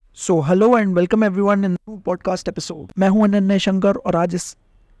So hello and welcome everyone in new podcast episode. मैं हूं अनन्य शंकर और आज इस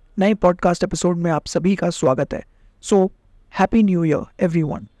नए पॉडकास्ट एपिसोड में आप सभी का स्वागत है। सो हैप्पी न्यू ईयर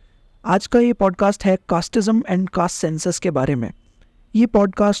एवरीवन। आज का ये पॉडकास्ट है कास्टिज्म एंड कास्ट सेंसस के बारे में। ये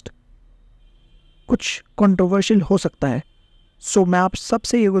पॉडकास्ट कुछ कंट्रोवर्शियल हो सकता है, सो मैं आप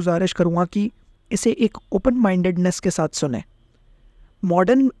सबसे ये गुजारिश करूँगा कि इसे एक ओपन माइंडेडनेस के साथ सुने।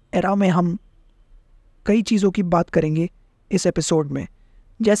 मॉडर्न एरा में हम कई चीज़ों की बात करेंगे इस एपिसोड में,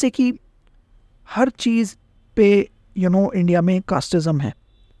 जैसे कि हर चीज़ पे इंडिया में कास्टिज्म है।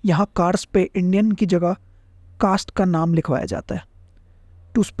 यहाँ कार्स पे इंडियन की जगह कास्ट का नाम लिखवाया जाता है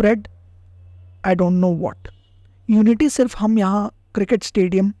to spread I don't know what. Unity सिर्फ हम यहाँ क्रिकेट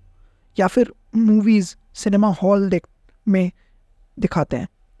स्टेडियम या फिर मूवीज़ सिनेमा हॉल में दिखाते हैं।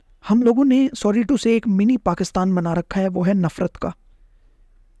 हम लोगों ने सॉरी टू से एक मिनी पाकिस्तान बना रखा है, वो है नफ़रत का।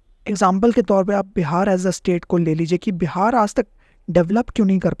 एग्जाम्पल के तौर पे आप बिहार एज अ स्टेट को ले लीजिए कि बिहार आज तक डेवलप क्यों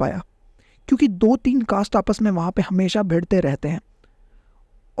नहीं कर पाया, क्योंकि 2-3 कास्ट आपस में वहाँ पे हमेशा भिड़ते रहते हैं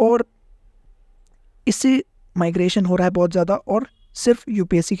और इससे माइग्रेशन हो रहा है बहुत ज़्यादा और सिर्फ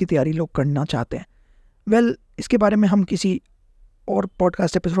यूपीएससी की तैयारी लोग करना चाहते हैं। इसके बारे में हम किसी और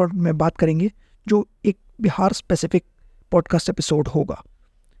पॉडकास्ट एपिसोड में बात करेंगे, जो एक बिहार स्पेसिफिक पॉडकास्ट एपिसोड होगा।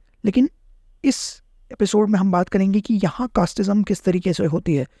 लेकिन इस एपिसोड में हम बात करेंगे कि यहाँ कास्टिज्म किस तरीके से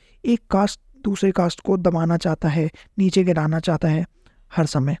होती है। एक कास्ट दूसरे कास्ट को दबाना चाहता है, नीचे गिराना चाहता है हर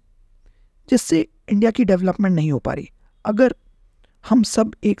समय, जिससे इंडिया की डेवलपमेंट नहीं हो पा रही। अगर हम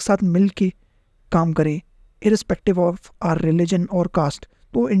सब एक साथ मिल के काम करें इरिस्पेक्टिव ऑफ आवर रिलीजन और कास्ट,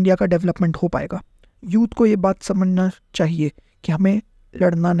 तो इंडिया का डेवलपमेंट हो पाएगा। यूथ को ये बात समझना चाहिए कि हमें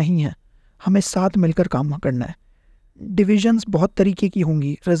लड़ना नहीं है, हमें साथ मिलकर काम करना है। डिविजन्स बहुत तरीके की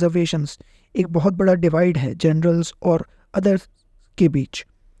होंगी। रिजर्वेशंस एक बहुत बड़ा डिवाइड है जनरल्स और अदर्स के बीच।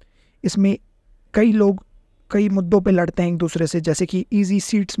 इसमें कई लोग कई मुद्दों पे लड़ते हैं एक दूसरे से, जैसे कि इजी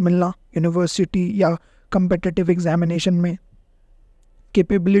सीट्स मिलना यूनिवर्सिटी या कम्पिटिटिव एग्जामिनेशन में,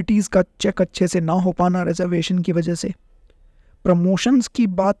 कैपेबिलिटीज़ का चेक अच्छे से ना हो पाना रिजर्वेशन की वजह से। प्रमोशंस की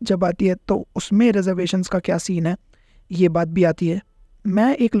बात जब आती है तो उसमें रिजर्वेशंस का क्या सीन है, ये बात भी आती है।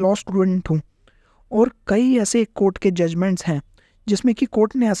 मैं एक लॉ स्टूडेंट हूँ और कई ऐसे कोर्ट के जजमेंट्स हैं जिसमें कि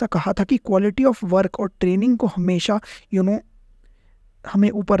कोर्ट ने ऐसा कहा था कि क्वालिटी ऑफ वर्क और ट्रेनिंग को हमेशा हमें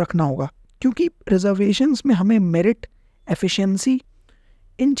ऊपर रखना होगा, क्योंकि रिजर्वेशंस में हमें मेरिट, एफिशिएंसी,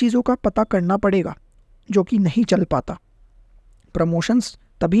 इन चीज़ों का पता करना पड़ेगा, जो कि नहीं चल पाता। प्रमोशंस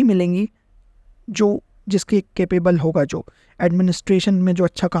तभी मिलेंगी जो जिसके कैपेबल होगा, जो एडमिनिस्ट्रेशन में जो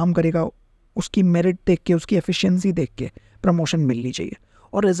अच्छा काम करेगा, उसकी मेरिट देख के, उसकी एफिशिएंसी देख के प्रमोशन मिलनी चाहिए।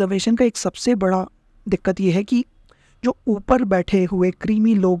 और रिजर्वेशन का एक सबसे बड़ा दिक्कत ये है कि जो ऊपर बैठे हुए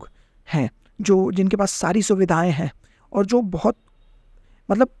क्रीमी लोग हैं, जो जिनके पास सारी सुविधाएं हैं और जो बहुत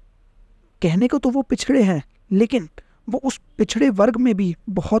कहने को तो वो पिछड़े हैं, लेकिन वो उस पिछड़े वर्ग में भी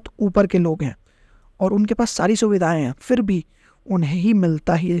बहुत ऊपर के लोग हैं और उनके पास सारी सुविधाएं हैं, फिर भी उन्हें ही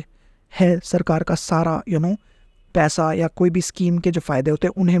मिलता ही है सरकार का सारा पैसा या कोई भी स्कीम के जो फ़ायदे होते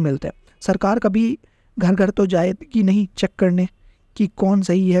हैं उन्हें मिलते हैं। सरकार कभी घर घर तो जाएगी नहीं चेक करने कि कौन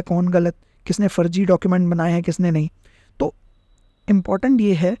सही है कौन गलत, किसने फर्जी डॉक्यूमेंट बनाए हैं किसने नहीं। तो इम्पॉर्टेंट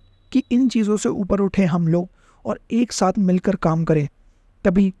ये है कि इन चीज़ों से ऊपर उठें हम लोग और एक साथ मिलकर काम करें,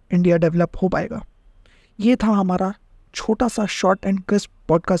 तभी इंडिया डेवलप हो पाएगा। ये था हमारा छोटा सा short and crisp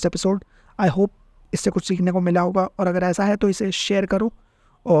podcast episode. I hope इससे कुछ सीखने को मिला होगा, और अगर ऐसा है तो इसे शेयर करो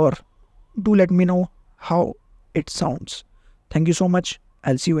और do let me know how it sounds. Thank you so much.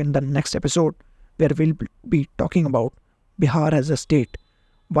 I will see you in the next episode where will be talking about Bihar as a state,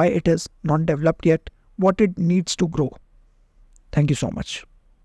 why it is not developed yet, what it needs to grow. Thank you so much.